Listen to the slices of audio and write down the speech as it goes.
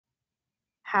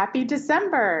Happy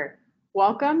December!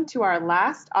 Welcome to our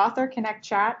last AuthorConnect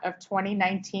Chat of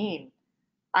 2019.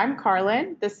 I'm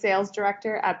Carlin, the Sales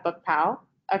Director at BookPal,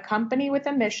 a company with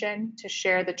a mission to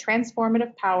share the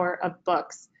transformative power of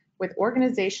books with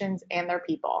organizations and their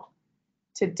people.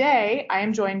 Today, I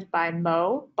am joined by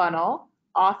Mo Bunnell,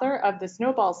 author of the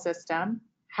Snowball System,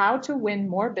 How to Win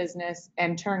More Business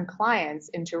and Turn Clients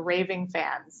into Raving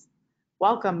Fans.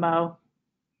 Welcome, Mo.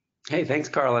 Hey, thanks,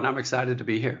 Carlin. I'm excited to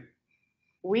be here.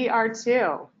 We are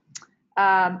too.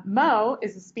 Mo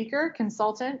is a speaker,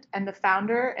 consultant, and the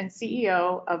founder and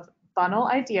CEO of Bunnell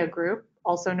Idea Group,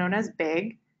 also known as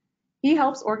BIG. He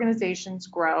helps organizations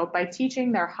grow by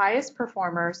teaching their highest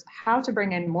performers how to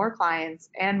bring in more clients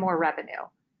and more revenue.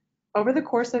 Over the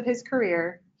course of his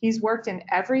career, he's worked in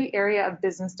every area of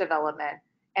business development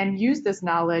and used this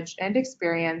knowledge and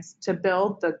experience to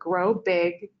build the Grow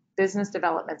Big business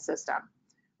development system,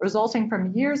 resulting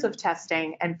from years of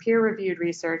testing and peer-reviewed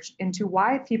research into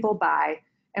why people buy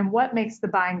and what makes the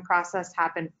buying process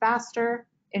happen faster,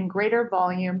 in greater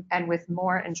volume, and with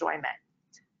more enjoyment.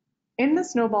 In the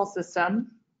Snowball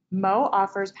System, Mo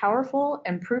offers powerful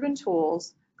and proven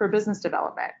tools for business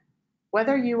development.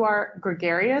 Whether you are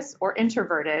gregarious or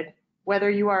introverted,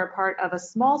 whether you are a part of a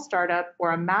small startup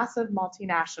or a massive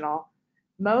multinational,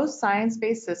 Mo's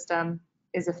science-based system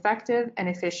is effective and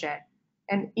efficient,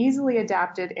 and easily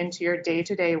adapted into your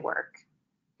day-to-day work.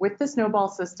 With the Snowball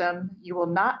System, you will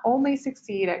not only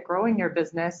succeed at growing your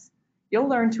business, you'll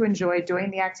learn to enjoy doing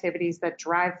the activities that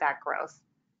drive that growth.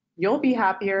 You'll be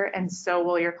happier, and so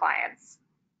will your clients.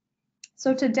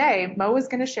 So today, Mo is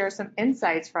going to share some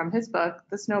insights from his book,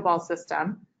 The Snowball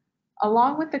System,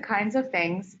 along with the kinds of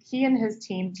things he and his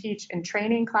team teach in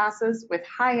training classes with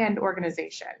high-end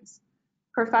organizations,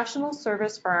 professional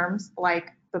service firms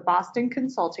like the Boston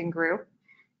Consulting Group,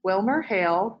 Wilmer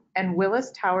Hale, and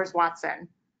Willis Towers Watson,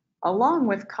 along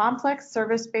with complex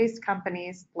service-based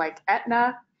companies like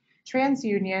Aetna,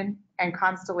 TransUnion, and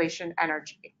Constellation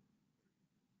Energy.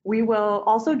 We will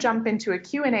also jump into a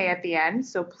Q&A at the end,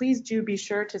 so please do be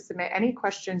sure to submit any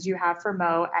questions you have for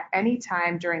Mo at any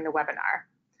time during the webinar.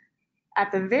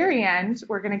 At the very end,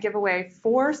 we're going to give away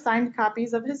 4 signed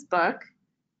copies of his book,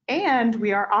 and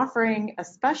we are offering a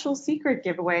special secret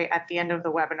giveaway at the end of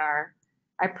the webinar.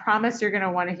 I promise you're going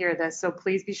to want to hear this, so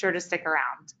please be sure to stick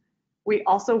around. We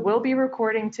also will be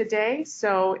recording today,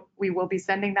 so we will be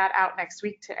sending that out next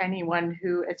week to anyone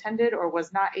who attended or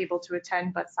was not able to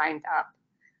attend but signed up.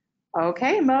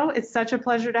 Okay, Mo, it's such a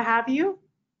pleasure to have you.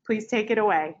 Please take it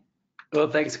away. Well,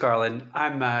 thanks, Carlin.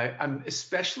 I'm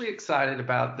especially excited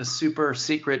about the super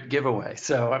secret giveaway.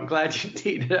 So I'm glad you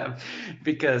teed it up,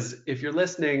 because if you're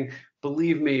listening,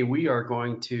 believe me, we are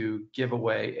going to give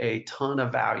away a ton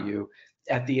of value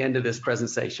at the end of this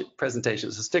presentation.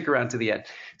 So stick around to the end.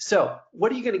 So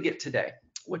what are you going to get today?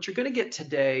 What you're going to get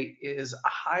today is a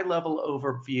high-level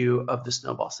overview of the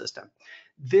Snowball System.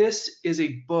 This is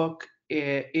a book,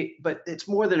 but it's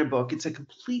more than a book. It's a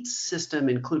complete system,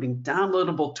 including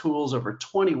downloadable tools, over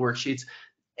 20 worksheets,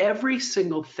 every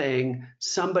single thing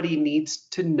somebody needs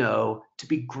to know to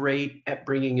be great at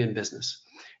bringing in business.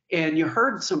 And you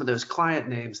heard some of those client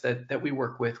names that we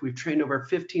work with. We've trained over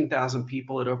 15,000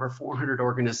 people at over 400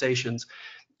 organizations.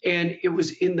 And it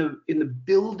was in the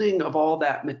building of all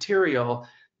that material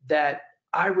that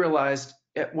I realized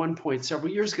at one point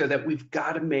several years ago that we've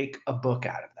got to make a book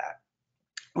out of that.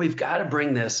 We've got to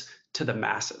bring this to the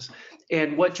masses.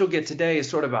 And what you'll get today is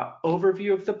sort of an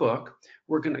overview of the book.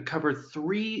 We're going to cover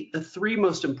the three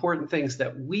most important things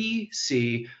that we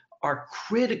see are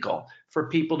critical for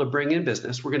people to bring in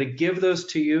business. We're going to give those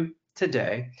to you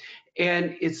today.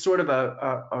 And it's sort of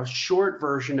a short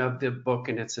version of the book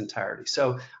in its entirety.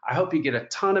 So I hope you get a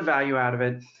ton of value out of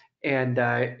it.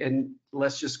 And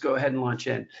let's just go ahead and launch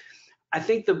in. I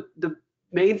think the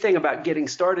main thing about getting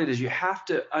started is you have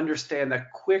to understand the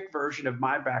quick version of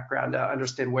my background to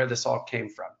understand where this all came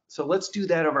from. So let's do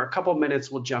that over a couple of minutes.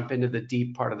 We'll jump into the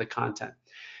deep part of the content.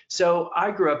 So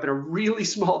I grew up in a really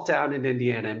small town in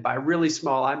Indiana, and by really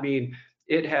small, I mean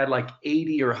it had like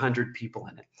 80 or 100 people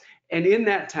in it. And in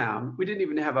that town, we didn't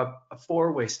even have a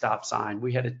 4-way stop sign.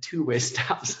 We had a 2-way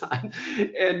stop sign.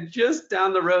 And just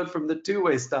down the road from the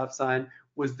 2-way stop sign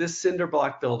was this cinder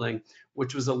block building,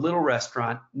 which was a little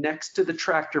restaurant next to the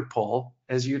tractor pull,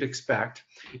 as you'd expect,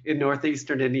 in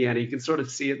northeastern Indiana. You can sort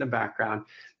of see it in the background.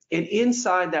 And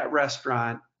inside that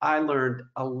restaurant, I learned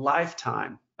a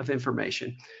lifetime of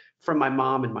information from my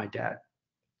mom and my dad.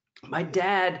 My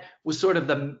dad was sort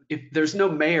of if there's no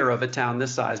mayor of a town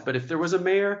this size, but if there was a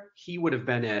mayor, he would have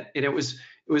been it. And it was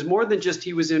It was more than just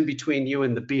he was in between you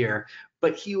and the beer,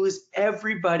 but he was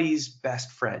everybody's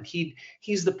best friend.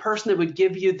 He's the person that would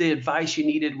give you the advice you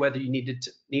needed, whether you needed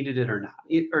it or not,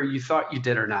 or you thought you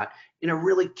did or not, in a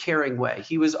really caring way.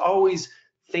 He was always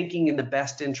thinking in the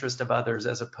best interest of others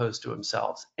as opposed to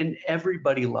himself, and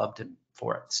everybody loved him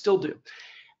for it, still do.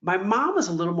 My mom was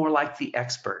a little more like the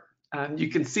expert. You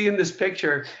can see in this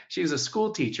picture, she was a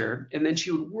school teacher, and then she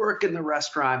would work in the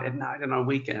restaurant at night and on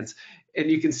weekends. And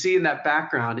you can see in that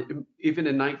background, even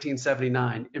in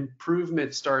 1979,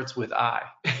 improvement starts with I.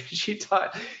 She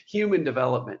taught human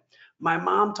development. My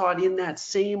mom taught in that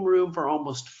same room for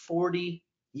almost 40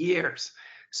 years.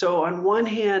 So on one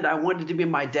hand, I wanted to be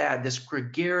my dad, this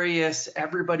gregarious,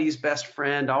 everybody's best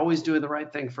friend, always doing the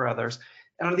right thing for others.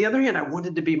 And on the other hand, I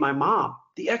wanted to be my mom,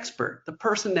 the expert, the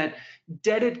person that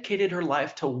dedicated her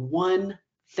life to one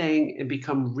thing and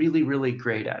become really, really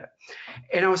great at it.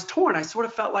 And I was torn. I sort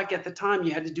of felt like at the time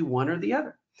you had to do one or the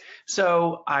other.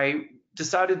 So I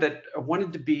decided that I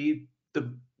wanted to be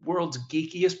the world's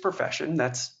geekiest profession.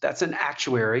 That's an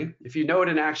actuary. If you know what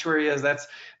an actuary is,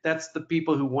 that's the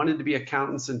people who wanted to be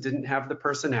accountants and didn't have the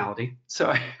personality.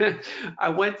 So I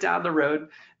went down the road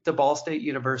to Ball State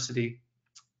University,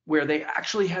 where they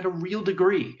actually had a real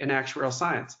degree in actuarial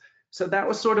science. So that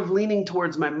was sort of leaning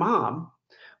towards my mom,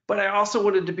 but I also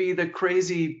wanted to be the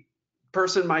crazy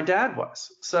person my dad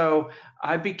was. So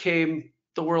I became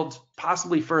the world's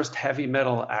possibly first heavy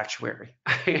metal actuary.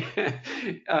 I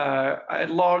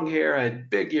had long hair, I had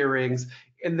big earrings.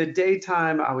 In the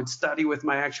daytime, I would study with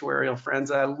my actuarial friends.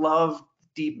 I loved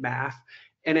deep math.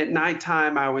 And at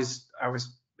nighttime, I was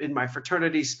in my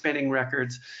fraternity spinning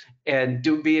records and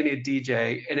being a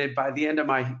DJ. And by the end of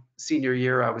my senior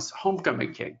year, I was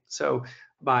homecoming king. So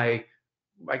my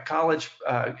college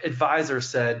advisor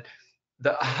said,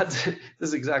 the odds, this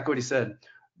is exactly what he said,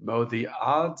 Mo, the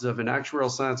odds of an actuarial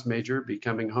science major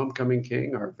becoming homecoming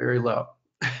king are very low.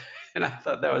 And I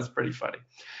thought that was pretty funny.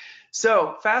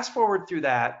 So fast forward through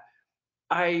that,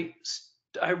 I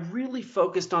really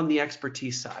focused on the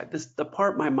expertise side, the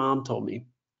part my mom told me.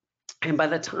 And by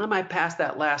the time I passed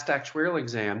that last actuarial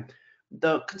exam,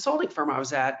 the consulting firm I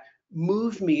was at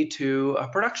moved me to a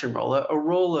production role, a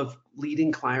role of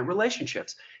leading client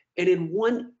relationships. And in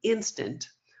one instant,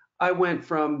 I went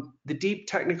from the deep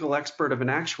technical expert of an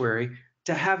actuary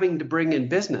to having to bring in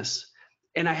business,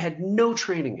 and I had no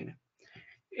training in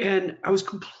it. And I was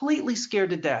completely scared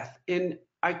to death. And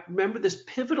I remember this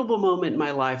pivotal moment in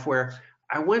my life where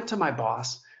I went to my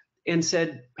boss and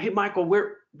said, hey, Michael,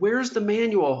 where's the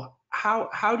manual?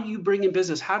 How do you bring in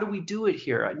business? How do we do it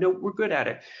here? I know we're good at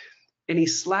it. And he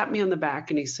slapped me on the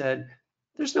back and he said,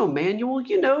 there's no manual,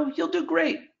 you'll do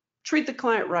great. Treat the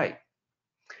client right.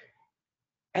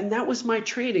 And that was my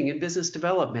training in business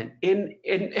development. And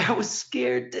I was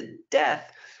scared to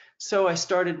death. So I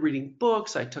started reading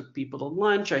books. I took people to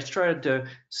lunch. I started to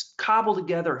cobble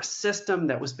together a system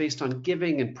that was based on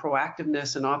giving and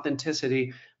proactiveness and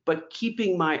authenticity, but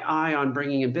keeping my eye on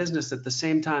bringing in business at the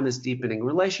same time as deepening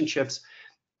relationships.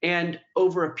 And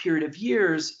over a period of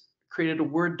years, created a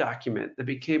Word document that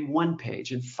became 1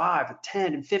 page and 5 and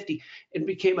 10 and 50, and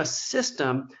became a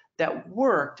system that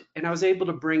worked. And I was able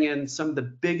to bring in some of the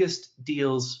biggest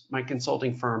deals my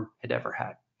consulting firm had ever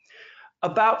had.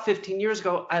 About 15 years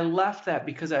ago, I left that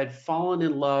because I had fallen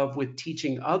in love with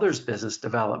teaching others business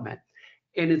development.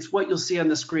 And it's what you'll see on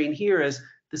the screen here is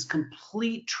this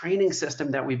complete training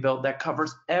system that we built that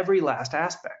covers every last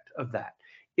aspect of that.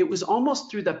 It was almost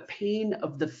through the pain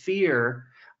of the fear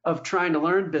of trying to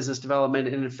learn business development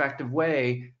in an effective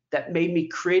way that made me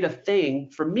create a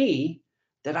thing for me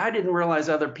that I didn't realize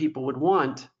other people would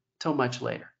want till much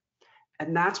later.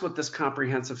 And that's what this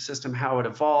comprehensive system, how it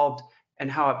evolved and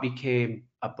how it became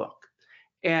a book.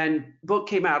 And the book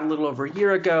came out a little over a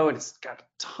year ago, and it's got a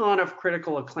ton of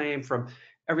critical acclaim from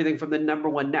everything from the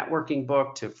 #1 networking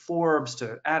book to Forbes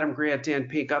to Adam Grant, Dan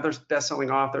Pink, other best-selling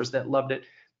authors that loved it.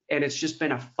 And it's just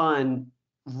been a fun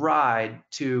ride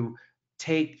to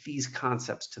take these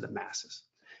concepts to the masses.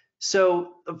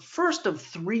 So the first of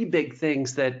 3 big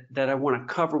things that I want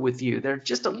to cover with you, they're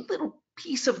just a little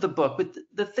piece of the book, but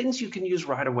the things you can use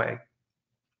right away.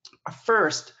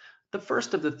 The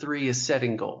first of the 3 is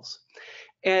setting goals.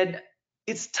 And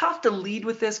it's tough to lead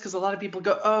with this because a lot of people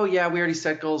go, oh yeah, we already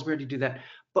set goals, we already do that.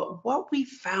 But what we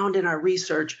found in our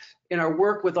research, in our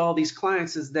work with all these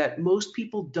clients, is that most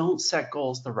people don't set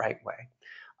goals the right way.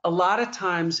 A lot of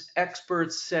times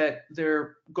experts set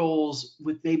their goals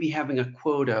with maybe having a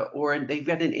quota, or they've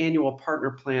got an annual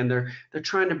partner plan. They're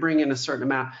trying to bring in a certain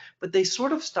amount, but they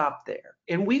sort of stop there.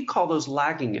 And we call those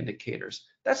lagging indicators.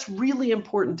 That's really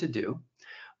important to do.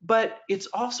 But it's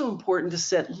also important to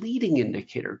set leading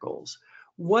indicator goals,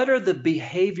 what are the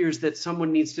behaviors that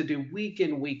someone needs to do week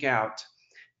in, week out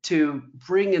to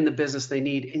bring in the business they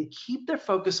need and keep their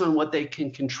focus on what they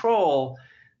can control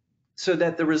so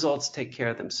that the results take care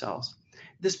of themselves.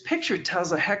 This picture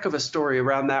tells a heck of a story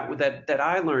around that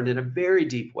I learned in a very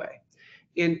deep way.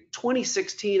 In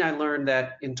 2016, I learned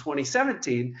that in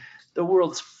 2017, the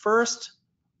world's first,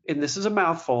 and this is a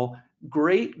mouthful,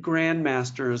 Great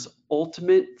Grandmasters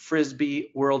Ultimate Frisbee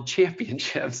World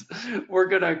Championships were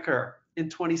going to occur in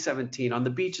 2017 on the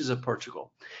beaches of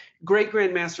Portugal. Great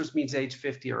Grandmasters means age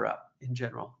 50 or up in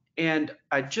general. And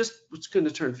I just was going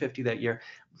to turn 50 that year.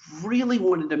 Really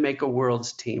wanted to make a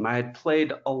world's team. I had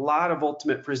played a lot of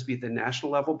Ultimate Frisbee at the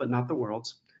national level, but not the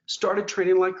world's. Started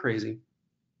training like crazy.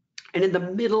 And in the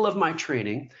middle of my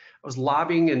training, I was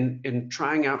lobbying and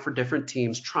trying out for different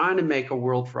teams, trying to make a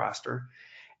world roster.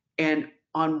 And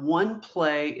on one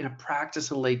play in a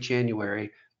practice in late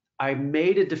January, I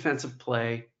made a defensive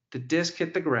play. The disc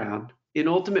hit the ground. In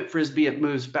Ultimate Frisbee, it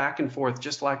moves back and forth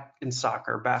just like in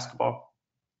soccer, basketball.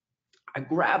 I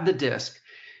grab the disc.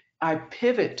 I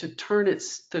pivot to turn it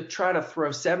to try to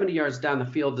throw 70 yards down the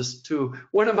field to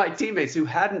one of my teammates who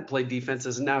hadn't played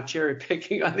defenses and now cherry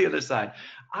picking on the other side.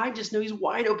 I just know he's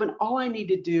wide open. All I need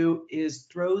to do is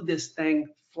throw this thing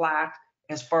flat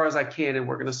as far as I can and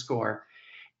we're going to score.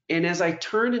 And as I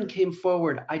turned and came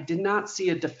forward, I did not see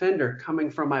a defender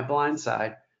coming from my blind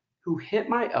side who hit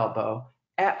my elbow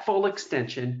at full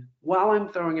extension while I'm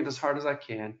throwing it as hard as I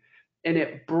can. And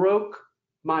it broke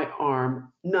my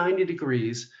arm 90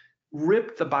 degrees,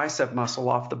 ripped the bicep muscle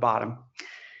off the bottom.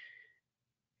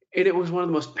 And it was one of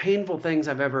the most painful things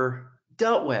I've ever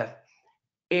dealt with.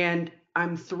 And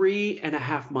I'm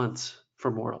 3.5 months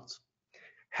from Worlds.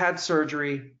 Had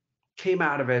surgery, came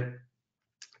out of it,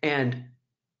 and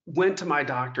went to my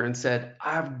doctor and said,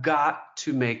 I've got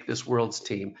to make this Worlds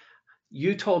team.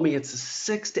 You told me it's a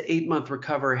 6 to 8 month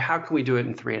recovery. How can we do it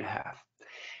in 3.5?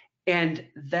 And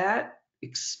that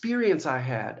experience I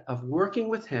had of working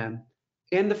with him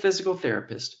and the physical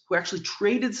therapist who actually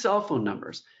traded cell phone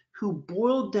numbers, who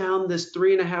boiled down this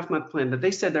 3.5 month plan that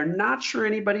they said they're not sure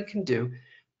anybody can do,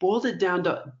 boiled it down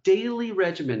to daily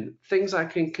regimen, things I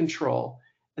can control.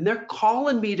 And they're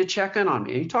calling me to check in on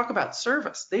me. And you talk about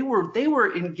service. They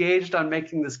were engaged on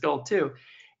making this goal too.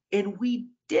 And we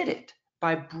did it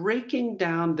by breaking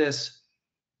down this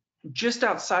just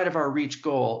outside of our reach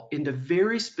goal into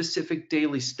very specific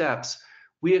daily steps.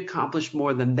 We accomplished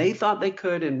more than they thought they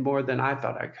could and more than I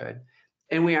thought I could.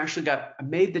 And we actually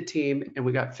made the team and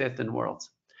we got 5th in Worlds.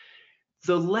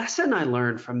 The lesson I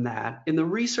learned from that, and the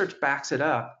research backs it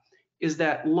up, is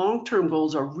that long-term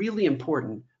goals are really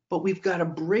important, but we've got to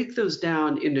break those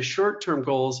down into short-term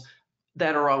goals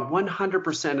that are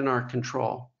 100% in our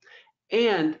control.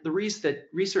 And the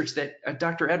research that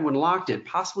Dr. Edwin Locke did,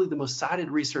 possibly the most cited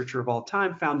researcher of all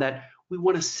time, found that we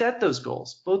want to set those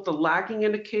goals, both the lagging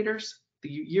indicators, the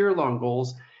year-long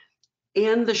goals,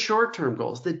 and the short-term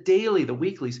goals, the daily, the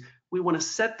weeklies. We want to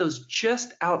set those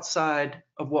just outside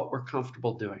of what we're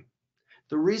comfortable doing.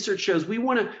 The research shows we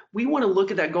want to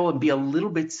look at that goal and be a little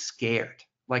bit scared.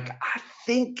 Like, I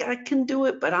think I can do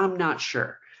it, but I'm not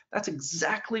sure. That's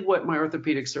exactly what my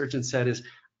orthopedic surgeon said is,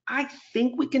 I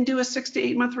think we can do a 6 to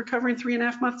 8 month recovery in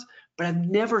 3.5 months, but I've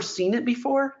never seen it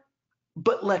before,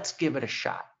 but let's give it a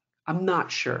shot. I'm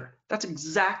not sure. That's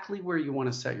exactly where you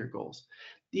want to set your goals.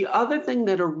 The other thing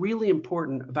that are really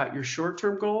important about your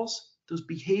short-term goals, those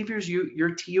behaviors you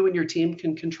and your team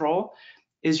can control,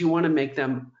 is you want to make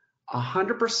them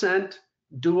 100%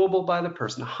 doable by the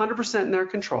person, 100% in their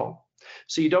control.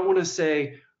 So you don't want to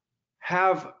say,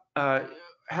 have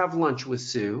lunch with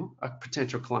Sue, a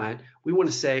potential client. We want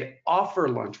to say, offer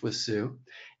lunch with Sue.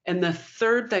 And the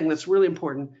third thing that's really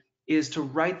important is to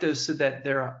write those so that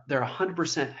they're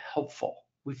 100% helpful.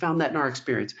 We found that in our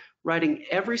experience. Writing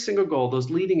every single goal, those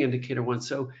leading indicator ones,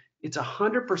 so it's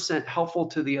 100% helpful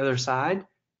to the other side,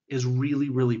 is really,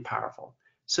 really powerful.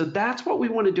 So that's what we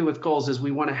want to do with goals, is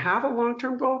we want to have a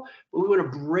long-term goal, but we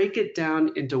want to break it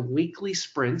down into weekly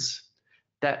sprints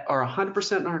that are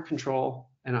 100% in our control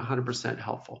and 100%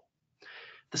 helpful.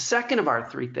 The second of our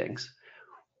 3 things,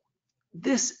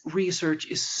 this research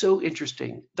is so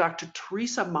interesting. Dr.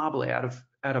 Teresa Mobley out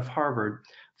of Harvard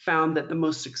found that the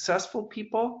most successful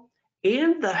people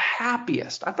and the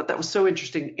happiest, I thought that was so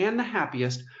interesting, and the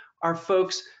happiest are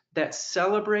folks that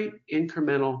celebrate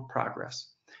incremental progress.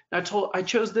 Now, I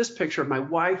chose this picture of my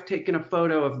wife taking a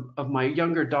photo of my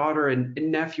younger daughter and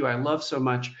nephew I love so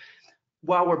much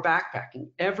while we're backpacking.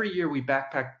 Every year we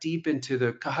backpack deep into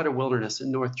the Cohutta Wilderness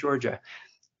in North Georgia.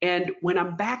 And when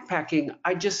I'm backpacking,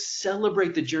 I just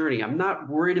celebrate the journey. I'm not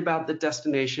worried about the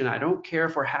destination. I don't care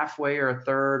if we're halfway or a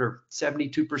third or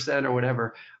 72% or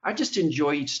whatever. I just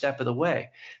enjoy each step of the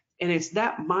way. And it's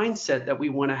that mindset that we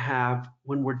want to have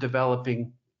when we're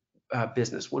developing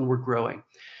business, when we're growing.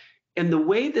 And the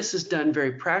way this is done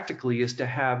very practically is to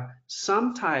have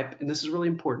some type, and this is really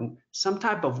important, some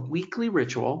type of weekly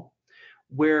ritual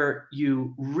where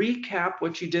you recap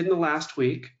what you did in the last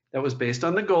week that was based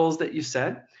on the goals that you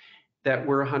set, that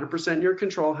were 100% in your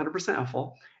control, 100%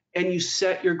 helpful, and you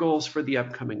set your goals for the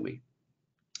upcoming week.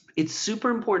 It's super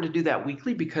important to do that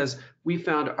weekly because we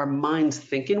found our minds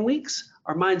think in weeks.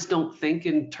 Our minds don't think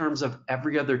in terms of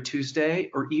every other Tuesday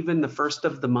or even the first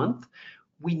of the month.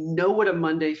 We know what a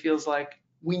Monday feels like.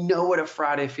 We know what a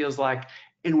Friday feels like,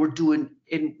 and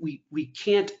we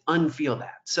can't unfeel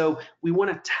that. So we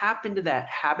want to tap into that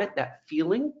habit, that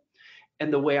feeling.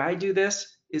 And the way I do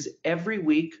this is every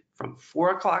week from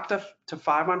 4 o'clock to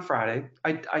 5 on Friday.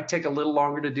 I take a little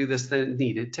longer to do this than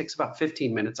needed. It takes about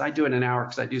 15 minutes. I do it in an hour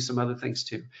because I do some other things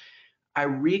too. I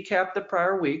recap the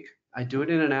prior week. I do it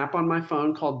in an app on my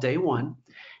phone called Day One,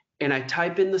 and I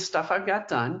type in the stuff I've got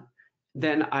done.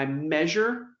 Then I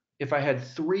measure. If I had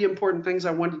 3 important things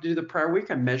I wanted to do the prior week,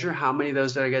 I measure how many of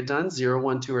those did I get done, 0,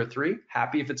 1, 2, or 3.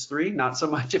 Happy if it's 3, not so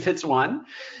much if it's 1.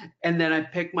 And then I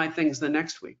pick my things the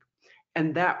next week.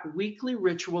 And that weekly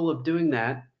ritual of doing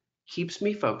that keeps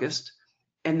me focused.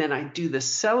 And then I do the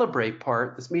celebrate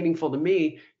part that's meaningful to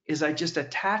me is I just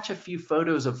attach a few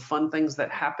photos of fun things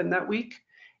that happened that week.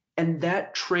 And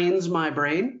that trains my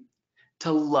brain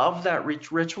to love that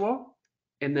ritual.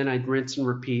 And then I rinse and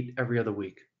repeat every other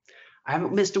week. I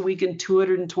haven't missed a week in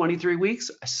 223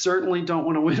 weeks. I certainly don't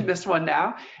want to miss one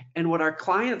now. And what our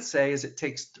clients say is it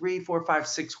takes 3, 4, 5,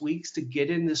 6 weeks to get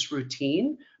in this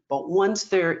routine. But once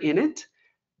they're in it,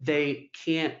 they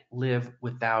can't live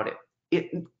without it.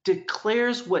 It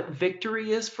declares what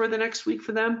victory is for the next week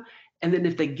for them. And then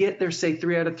if they get their, say,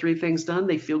 3 out of 3 things done,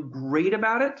 they feel great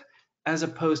about it, as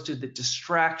opposed to the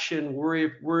distraction,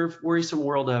 worrisome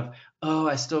world of, oh,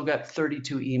 I still got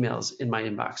 32 emails in my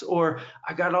inbox, or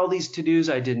I got all these to-dos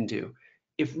I didn't do.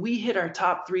 If we hit our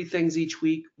top 3 things each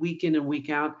week, week in and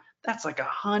week out, that's like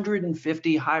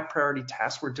 150 high priority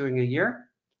tasks we're doing a year.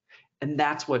 And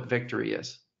that's what victory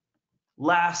is.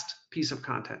 Last piece of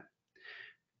content,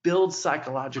 build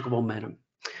psychological momentum.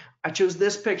 I chose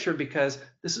this picture because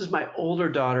this is my older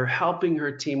daughter helping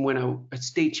her team win a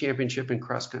state championship in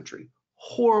cross country.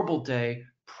 Horrible day,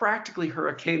 practically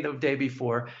hurricane the day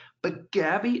before, but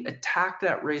Gabby attacked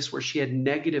that race where she had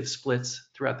negative splits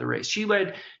throughout the race. She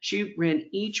ran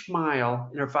each mile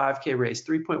in her 5K race,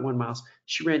 3.1 miles.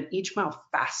 She ran each mile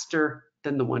faster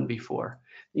than the one before.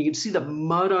 You can see the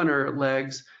mud on her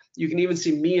legs. You can even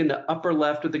see me in the upper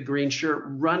left with the green shirt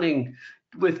running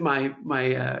with my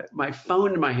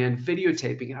phone in my hand,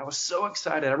 videotaping. And I was so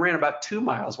excited. I ran about 2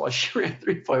 miles while she ran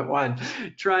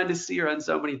 3.1, trying to see her on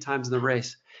so many times in the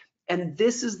race. And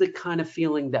this is the kind of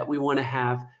feeling that we want to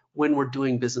have when we're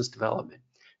doing business development.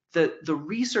 The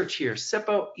research here,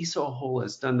 Seppo Isohola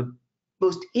has done the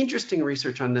most interesting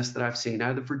research on this that I've seen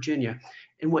out of Virginia.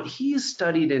 And what he has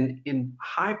studied in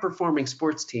high-performing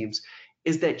sports teams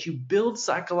is that you build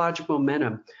psychological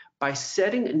momentum by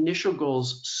setting initial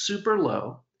goals super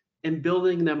low and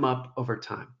building them up over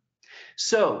time.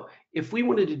 So if we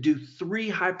wanted to do 3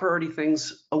 high priority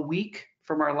things a week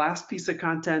from our last piece of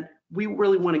content, we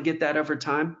really want to get that over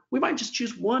time. We might just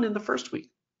choose 1 in the first week.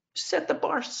 Set the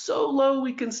bar so low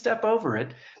we can step over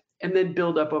it and then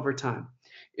build up over time.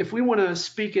 If we want to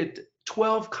speak at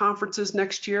 12 conferences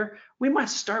next year, we might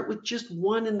start with just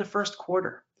 1 in the first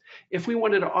quarter. If we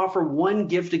wanted to offer 1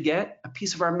 give to get, a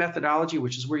piece of our methodology,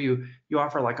 which is where you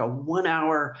offer like a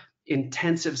 1-hour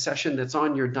intensive session that's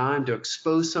on your dime to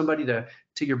expose somebody to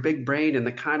your big brain and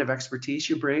the kind of expertise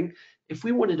you bring. If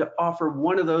we wanted to offer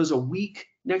 1 of those a week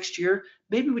next year,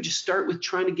 maybe we just start with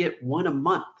trying to get 1 a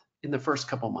month in the first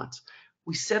couple months.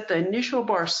 We set the initial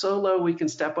bar so low we can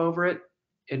step over it,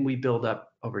 and we build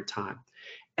up over time.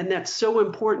 And that's so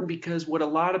important because what a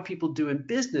lot of people do in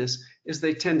business is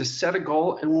they tend to set a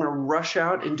goal and want to rush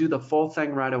out and do the full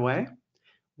thing right away.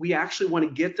 We actually want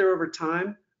to get there over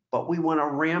time, but we want to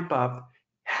ramp up,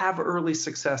 have early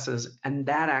successes, and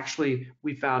that actually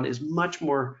we found is much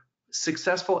more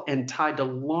successful and tied to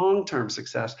long-term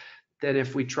success than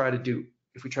if we try to do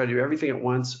everything at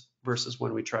once versus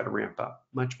when we try to ramp up.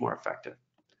 Much more effective.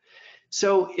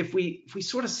 So if we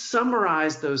sort of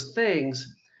summarize those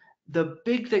things, the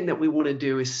big thing that we want to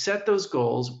do is set those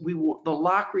goals. The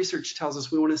Locke research tells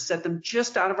us we want to set them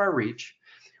just out of our reach.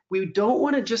 We don't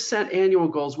want to just set annual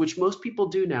goals, which most people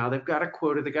do now. They've got a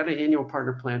quota, they've got an annual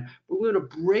partner plan. But we're going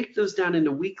to break those down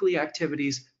into weekly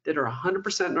activities that are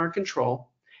 100% in our control.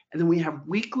 And then we have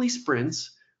weekly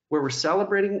sprints where we're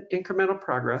celebrating incremental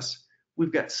progress.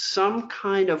 We've got some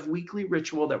kind of weekly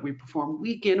ritual that we perform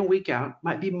week in and week out.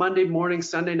 Might be Monday morning,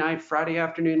 Sunday night, Friday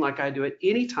afternoon, like I do it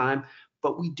anytime,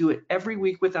 but we do it every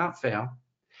week without fail.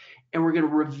 And we're going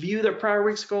to review the prior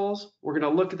week's goals. We're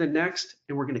going to look at the next,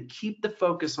 and we're going to keep the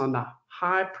focus on the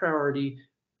high priority,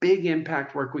 big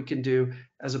impact work we can do,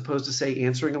 as opposed to, say,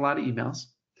 answering a lot of emails.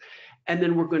 And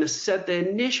then we're going to set the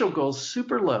initial goals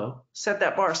super low, set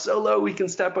that bar so low we can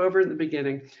step over in the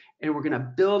beginning, and we're going to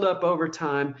build up over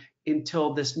time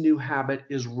until this new habit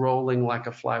is rolling like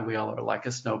a flywheel or like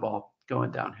a snowball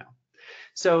going downhill.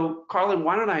 So, Carlin,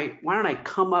 why don't I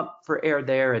come up for air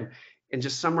there and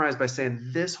just summarize by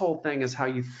saying this whole thing is how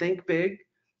you think big,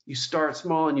 you start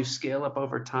small, and you scale up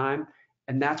over time,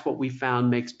 and that's what we found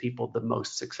makes people the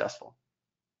most successful.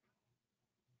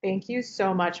 Thank you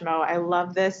so much, Mo. I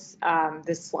love this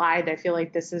this slide. I feel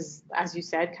like this is, as you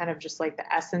said, kind of just like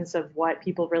the essence of what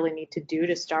people really need to do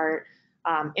to start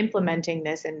implementing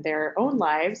this in their own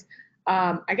lives.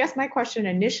 I guess my question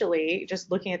initially, just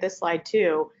looking at this slide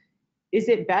too, is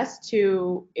it best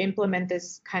to implement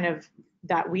this kind of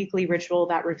that weekly ritual,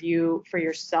 that review for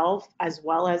yourself as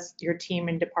well as your team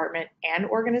and department and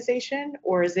organization?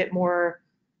 Or is it more,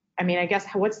 I mean, I guess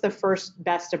what's the first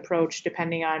best approach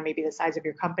depending on maybe the size of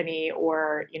your company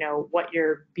or, you know, what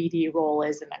your BD role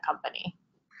is in the company?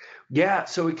 Yeah,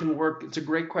 so it can work. It's a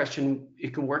great question.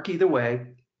 It can work either way.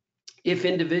 If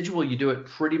individual, you do it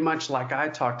pretty much like I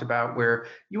talked about, where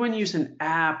you want to use an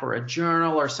app or a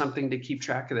journal or something to keep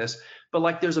track of this. But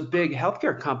like there's a big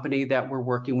healthcare company that we're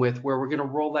working with where we're going to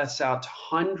roll this out to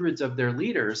hundreds of their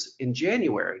leaders in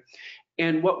January.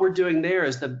 And what we're doing there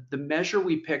is the measure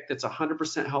we pick that's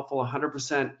 100% helpful,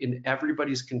 100% in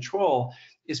everybody's control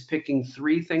is picking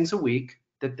 3 things a week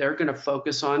that they're going to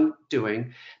focus on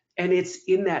doing. And it's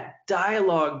in that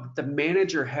dialogue the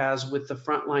manager has with the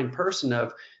frontline person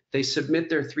of they submit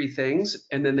their 3 things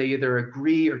and then they either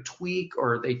agree or tweak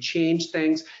or they change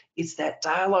things. It's that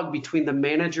dialogue between the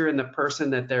manager and the person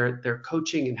that they're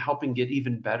coaching and helping get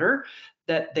even better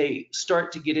that they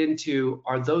start to get into,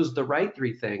 are those the right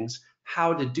 3 things?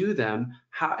 How to do them?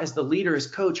 How, as the leader, as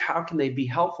coach, how can they be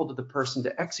helpful to the person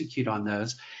to execute on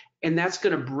those? And that's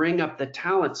going to bring up the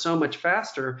talent so much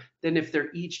faster than if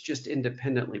they're each just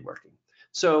independently working.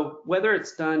 So whether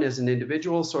it's done as an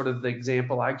individual, sort of the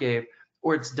example I gave,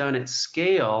 or it's done at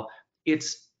scale,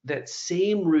 it's that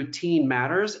same routine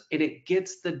matters, and it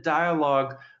gets the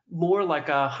dialogue more like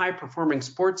a high-performing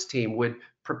sports team would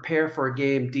prepare for a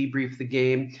game, debrief the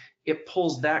game. It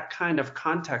pulls that kind of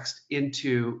context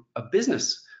into a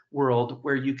business world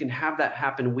where you can have that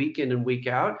happen week in and week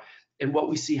out. And what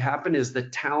we see happen is the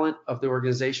talent of the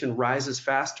organization rises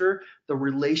faster. The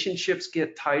relationships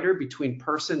get tighter between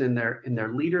person and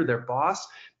their leader, their boss,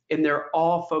 and they're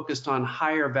all focused on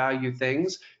higher value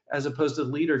things as opposed to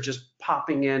the leader just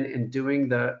popping in and doing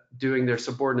their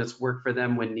subordinates work for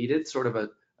them when needed, sort of a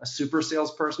super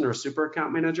salesperson or a super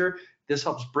account manager. This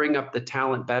helps bring up the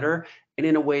talent better and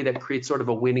in a way that creates sort of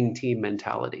a winning team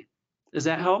mentality. Does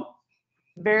that help?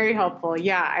 Very helpful.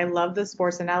 Yeah, I love the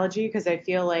sports analogy because I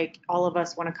feel like all of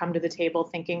us want to come to the table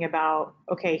thinking about,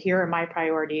 okay, here are my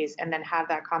priorities, and then have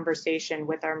that conversation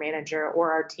with our manager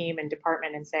or our team and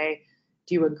department and say,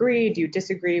 do you agree? Do you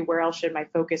disagree? Where else should my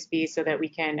focus be so that we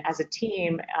can, as a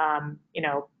team, you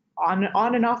know,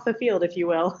 on and off the field, if you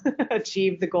will,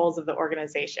 achieve the goals of the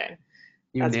organization.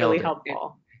 That's really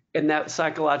helpful. And that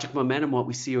psychological momentum, what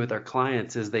we see with our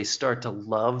clients is they start to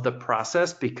love the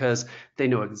process because they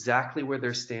know exactly where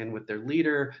they stand with their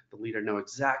leader. The leader know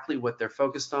exactly what they're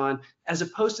focused on, as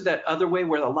opposed to that other way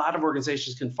where a lot of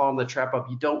organizations can fall in the trap of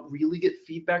you don't really get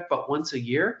feedback but once a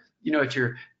year, you know, at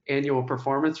your annual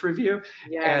performance review.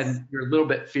 Yes. And you're a little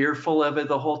bit fearful of it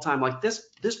the whole time. Like this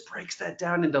breaks that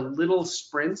down into little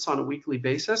sprints on a weekly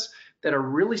basis that are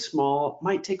really small,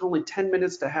 might take only 10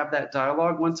 minutes to have that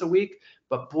dialogue once a week,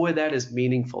 but boy, that is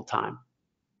meaningful time.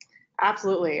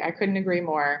 Absolutely. I couldn't agree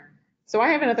more. So I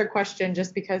have another question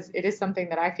just because it is something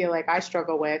that I feel like I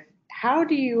struggle with. How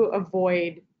do you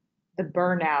avoid the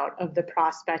burnout of the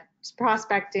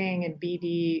prospecting and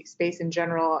BD space in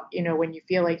general, you know, when you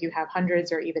feel like you have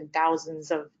hundreds or even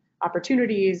thousands of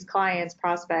opportunities, clients,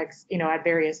 prospects, you know, at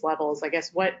various levels? I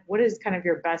guess what is kind of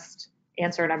your best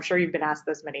answer? And I'm sure you've been asked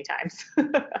this many times.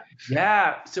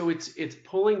 Yeah, so it's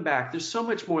pulling back. There's so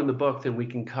much more in the book than we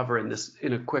can cover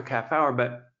in a quick half hour,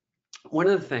 but one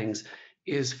of the things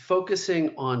is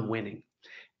focusing on winning,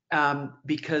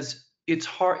 because it's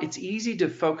hard. It's easy to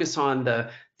focus on the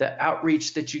the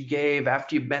outreach that you gave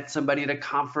after you met somebody at a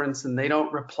conference and they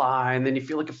don't reply, and then you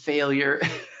feel like a failure.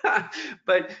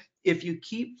 But if you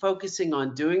keep focusing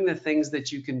on doing the things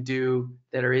that you can do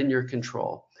that are in your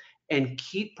control, and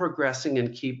keep progressing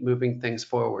and keep moving things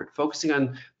forward, focusing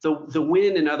on the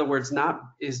win, in other words,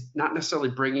 is not necessarily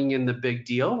bringing in the big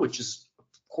deal, which is,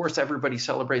 of course, everybody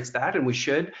celebrates that, and we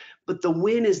should, but the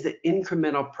win is the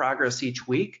incremental progress each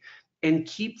week. And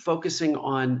keep focusing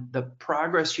on the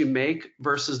progress you make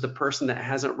versus the person that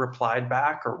hasn't replied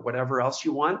back or whatever else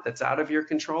you want that's out of your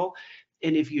control.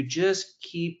 And if you just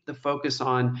keep the focus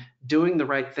on doing the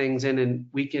right things in and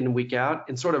week out,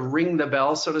 and sort of ring the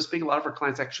bell, so to speak. A lot of our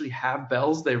clients actually have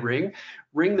bells they ring.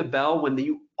 Ring the bell when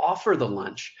you offer the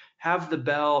lunch.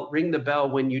 Ring the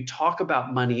bell when you talk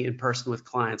about money in person with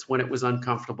clients when it was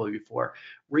uncomfortable before.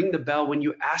 Ring the bell when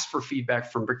you ask for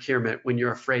feedback from procurement when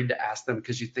you're afraid to ask them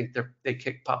because you think they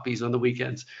kick puppies on the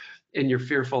weekends and you're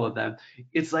fearful of them.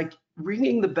 It's like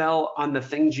ringing the bell on the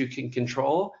things you can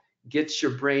control gets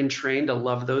your brain trained to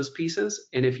love those pieces.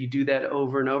 And if you do that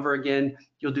over and over again,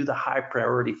 you'll do the high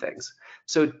priority things.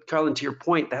 So Carlin, to your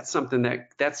point, that's something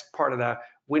that's part of the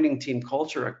winning team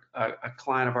culture a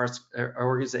client of ours, our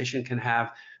organization, can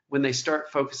have when they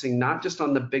start focusing not just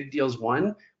on the big deals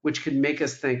won, which can make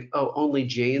us think, oh, only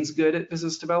Jane's good at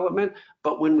business development,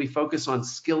 but when we focus on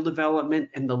skill development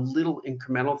and the little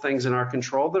incremental things in our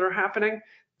control that are happening,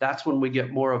 that's when we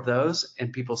get more of those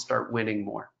and people start winning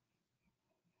more.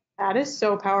 That is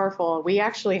so powerful. We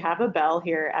actually have a bell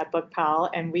here at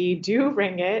BookPal, and we do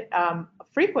ring it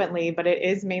frequently, but it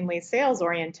is mainly sales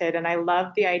oriented. And I love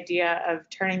the idea of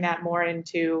turning that more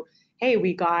into, hey,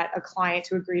 we got a client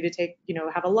to agree to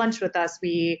have a lunch with us.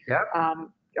 We Yep.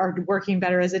 Are working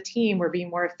better as a team. We're being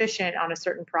more efficient on a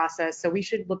certain process. So we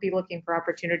should be looking for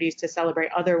opportunities to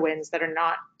celebrate other wins that are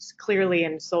not clearly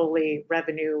and solely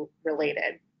revenue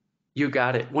related. You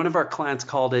got it. One of our clients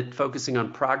called it focusing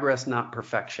on progress, not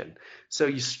perfection. So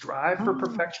you strive for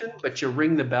perfection, but you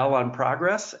ring the bell on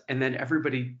progress, and then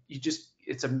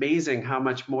it's amazing how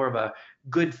much more of a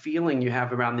good feeling you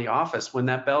have around the office when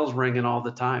that bell's ringing all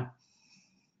the time.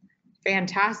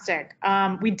 Fantastic.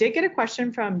 We did get a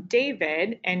question from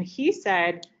David, and he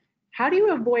said, how do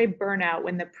you avoid burnout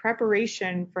when the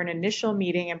preparation for an initial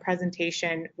meeting and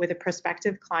presentation with a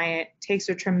prospective client takes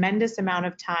a tremendous amount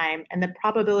of time and the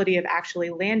probability of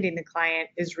actually landing the client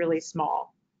is really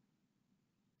small?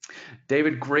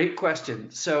 David, great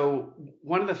question. So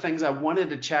one of the things I wanted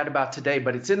to chat about today,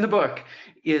 but it's in the book,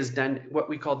 is what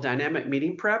we call dynamic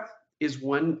meeting prep. Is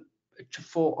one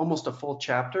almost a full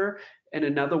chapter, and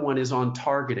another one is on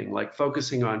targeting, like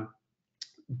focusing on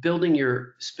building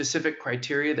your specific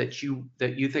criteria that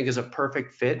you think is a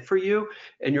perfect fit for you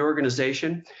and your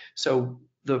organization. So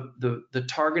the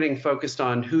targeting focused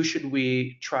on who should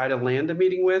we try to land a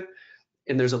meeting with,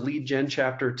 and there's a lead gen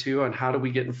chapter too on how do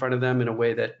we get in front of them in a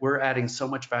way that we're adding so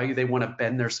much value they want to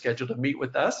bend their schedule to meet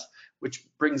with us, which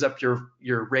brings up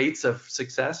your rates of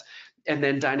success. And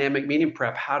then dynamic meeting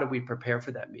prep, how do we prepare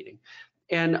for that meeting?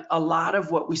 And a lot of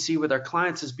what we see with our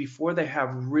clients is before they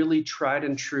have really tried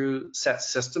and true set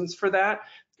systems for that,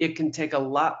 it can take a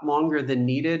lot longer than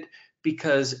needed,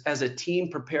 because as a team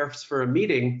prepares for a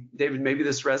meeting, David, maybe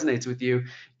this resonates with you,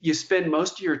 you spend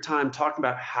most of your time talking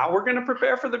about how we're going to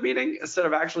prepare for the meeting instead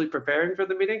of actually preparing for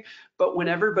the meeting. But when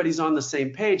everybody's on the same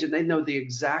page and they know the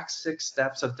exact 6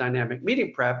 steps of dynamic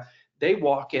meeting prep, they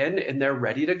walk in and they're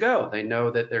ready to go. They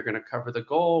know that they're going to cover the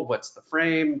goal, what's the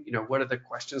frame, what are the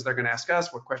questions they're going to ask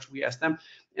us, what questions we ask them,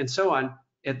 and so on.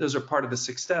 And those are part of the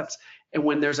 6 steps. And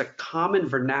when there's a common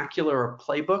vernacular or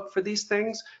playbook for these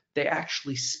things, they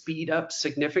actually speed up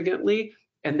significantly,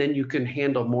 and then you can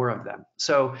handle more of them.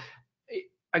 So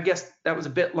I guess that was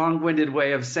a bit long-winded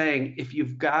way of saying, if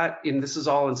you've got, and this is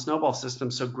all in Snowball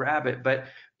System, so grab it, but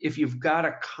if you've got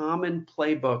a common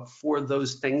playbook for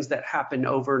those things that happen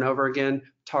over and over again,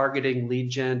 targeting, lead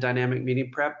gen, dynamic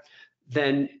meeting prep,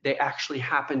 then they actually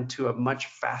happen to a much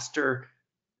faster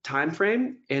time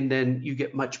frame, and then you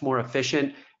get much more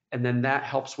efficient, and then that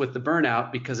helps with the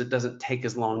burnout because it doesn't take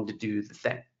as long to do the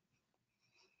thing.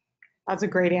 That's a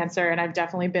great answer, and I've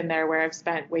definitely been there where I've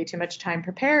spent way too much time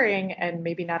preparing and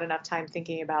maybe not enough time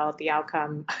thinking about the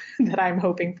outcome that I'm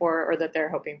hoping for or that they're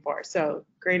hoping for. So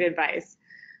great advice.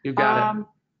 You got it.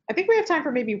 I think we have time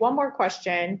for maybe one more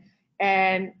question.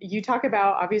 And you talk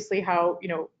about obviously how,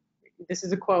 this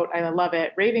is a quote, I love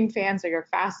it. Raving fans are your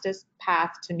fastest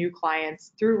path to new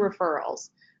clients through referrals,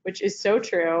 which is so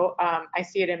true. I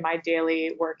see it in my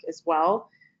daily work as well.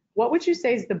 What would you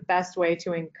say is the best way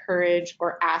to encourage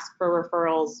or ask for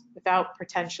referrals without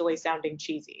potentially sounding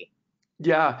cheesy?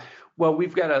 Yeah, well,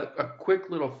 we've got a quick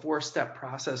little 4-step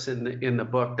process in the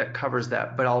book that covers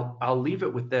that, but I'll leave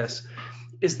it with this,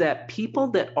 is that people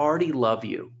that already love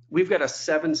you, we've got a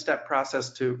 7-step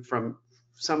process to from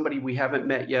somebody we haven't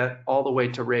met yet all the way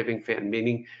to raving fan,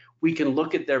 meaning we can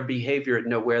look at their behavior and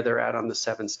know where they're at on the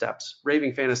 7 steps.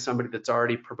 Raving fan is somebody that's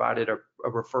already provided a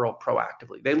referral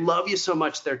proactively. They love you so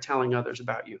much they're telling others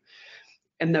about you.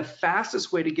 And the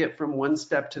fastest way to get from one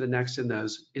step to the next in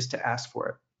those is to ask for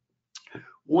it.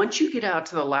 Once you get out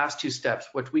to the last 2 steps,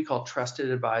 what we call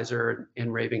trusted advisor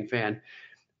and raving fan,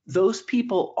 those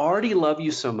people already love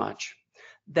you so much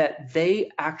that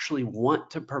they actually want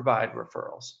to provide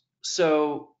referrals.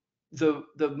 So the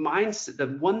mindset, the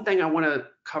one thing I want to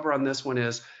cover on this one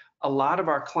is a lot of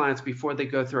our clients, before they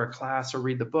go through a class or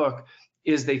read the book,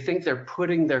 is they think they're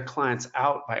putting their clients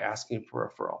out by asking for a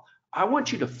referral. I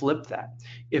want you to flip that.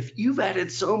 If you've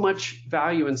added so much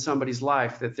value in somebody's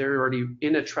life that they're already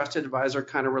in a trusted advisor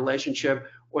kind of relationship,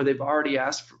 or they've already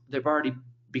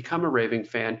become a raving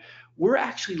fan, we're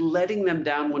actually letting them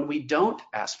down when we don't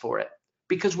ask for it,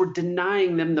 because we're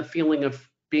denying them the feeling of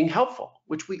being helpful,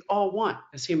 which we all want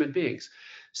as human beings.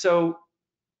 So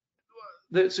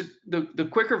the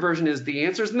quicker version is the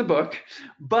answer's in the book,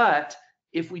 but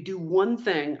if we do one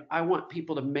thing, I want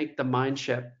people to make the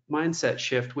mindset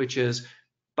shift, which is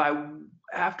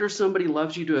after somebody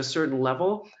loves you to a certain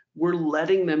level, we're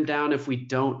letting them down if we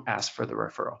don't ask for the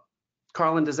referral.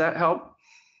 Carlin, does that help?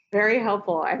 Very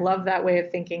helpful. I love that way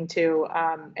of thinking too,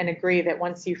 and agree that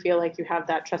once you feel like you have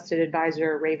that trusted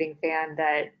advisor, raving fan,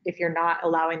 that if you're not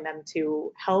allowing them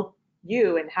to help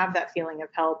you and have that feeling of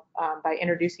help by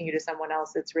introducing you to someone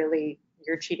else, it's really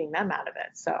you're cheating them out of it.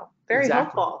 So very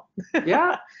Exactly. helpful.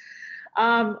 Yeah.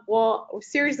 Well,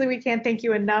 seriously, we can't thank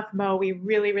you enough, Mo. We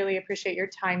really, really appreciate your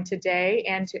time today.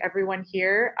 And to everyone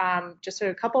here, just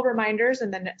a couple reminders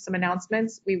and then some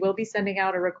announcements. We will be sending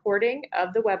out a recording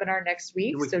of the webinar next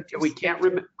week. So We can't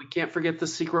forget the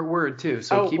secret word too.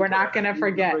 So we're not going to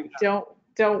forget.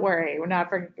 Don't worry.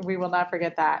 We will not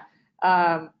forget that.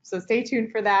 So stay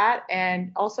tuned for that.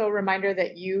 And also a reminder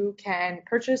that you can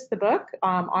purchase the book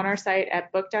on our site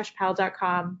at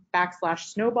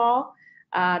book-pal.com/snowball.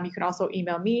 You can also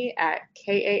email me at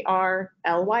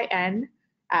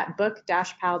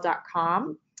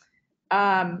karlyn@book-pal.com.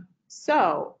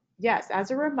 So yes,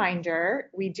 as a reminder,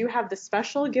 we do have the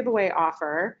special giveaway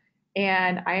offer,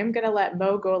 and I am going to let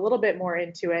Mo go a little bit more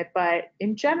into it. But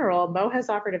in general, Mo has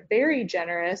offered a very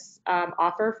generous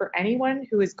offer for anyone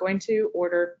who is going to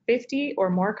order 50 or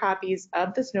more copies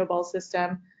of the Snowball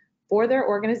System for their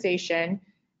organization.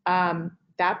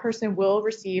 That person will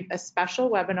receive a special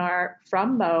webinar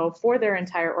from Mo for their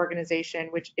entire organization,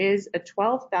 which is a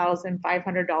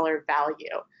 $12,500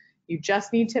 value. You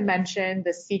just need to mention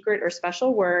the secret or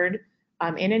special word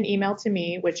in an email to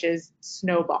me, which is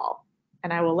Snowball.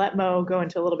 And I will let Mo go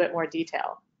into a little bit more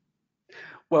detail.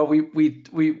 Well,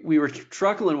 we were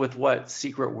struggling with what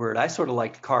secret word. I sort of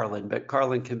liked Carlin, but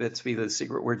Carlin convinced me the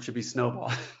secret word should be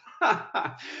Snowball.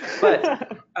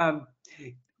 But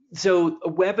so a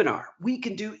webinar, we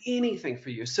can do anything for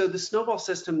you. So the Snowball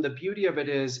System, the beauty of it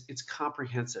is it's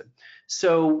comprehensive.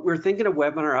 So we're thinking a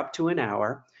webinar up to an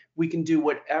hour. We can do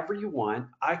whatever you want.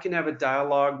 I can have a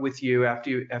dialogue with you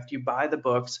after you buy the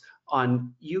books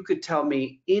on, you could tell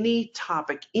me any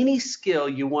topic, any skill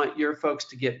you want your folks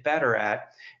to get better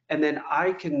at. And then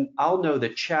I'll know the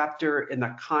chapter and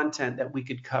the content that we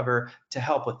could cover to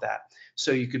help with that.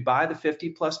 So you could buy the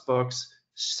 50+ books,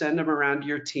 send them around to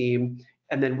your team,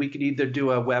 and then we could either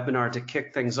do a webinar to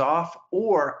kick things off,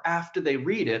 or after they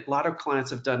read it, a lot of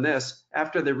clients have done this,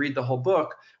 after they read the whole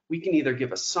book, we can either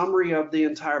give a summary of the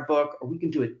entire book, or we can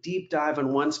do a deep dive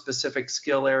on one specific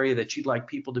skill area that you'd like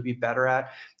people to be better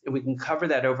at, and we can cover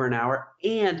that over an hour,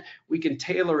 and we can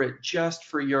tailor it just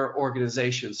for your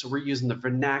organization. So we're using the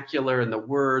vernacular and the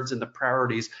words and the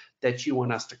priorities that you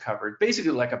want us to cover.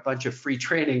 Basically like a bunch of free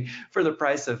training for the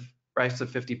price of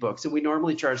 50 books. And we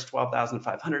normally charge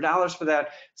 $12,500 for that.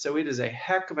 So it is a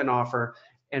heck of an offer.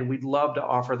 And we'd love to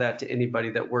offer that to anybody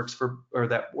that works for or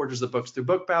that orders the books through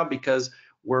BookPal, because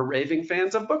we're raving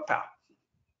fans of BookPal.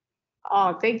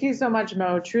 Oh, thank you so much,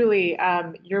 Mo. Truly,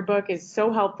 your book is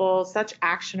so helpful, such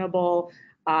actionable,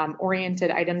 oriented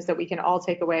items that we can all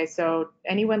take away. So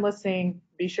anyone listening,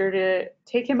 be sure to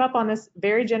take him up on this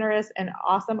very generous and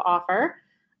awesome offer.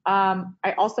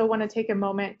 I also want to take a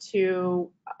moment to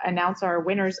announce our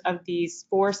winners of these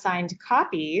 4 signed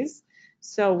copies.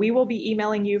 So we will be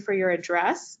emailing you for your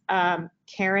address,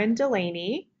 Karen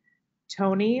Delaney,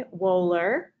 Tony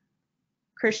Wohler,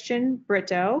 Christian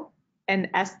Brito, and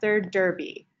Esther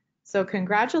Derby. So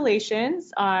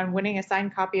congratulations on winning a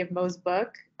signed copy of Mo's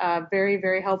book. a very,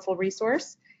 very helpful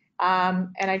resource. And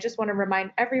I just want to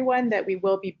remind everyone that we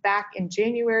will be back in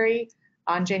January.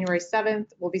 On January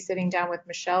 7th, we'll be sitting down with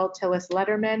Michelle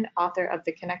Tillis-Letterman, author of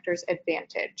The Connector's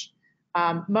Advantage.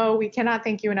 Mo, we cannot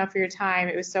thank you enough for your time.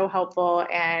 It was so helpful,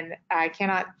 and I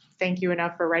cannot thank you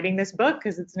enough for writing this book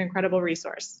because it's an incredible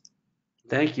resource.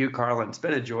 Thank you, Carlin. It's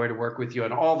been a joy to work with you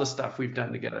on all the stuff we've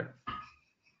done together.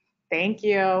 Thank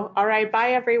you. All right,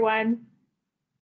 bye everyone.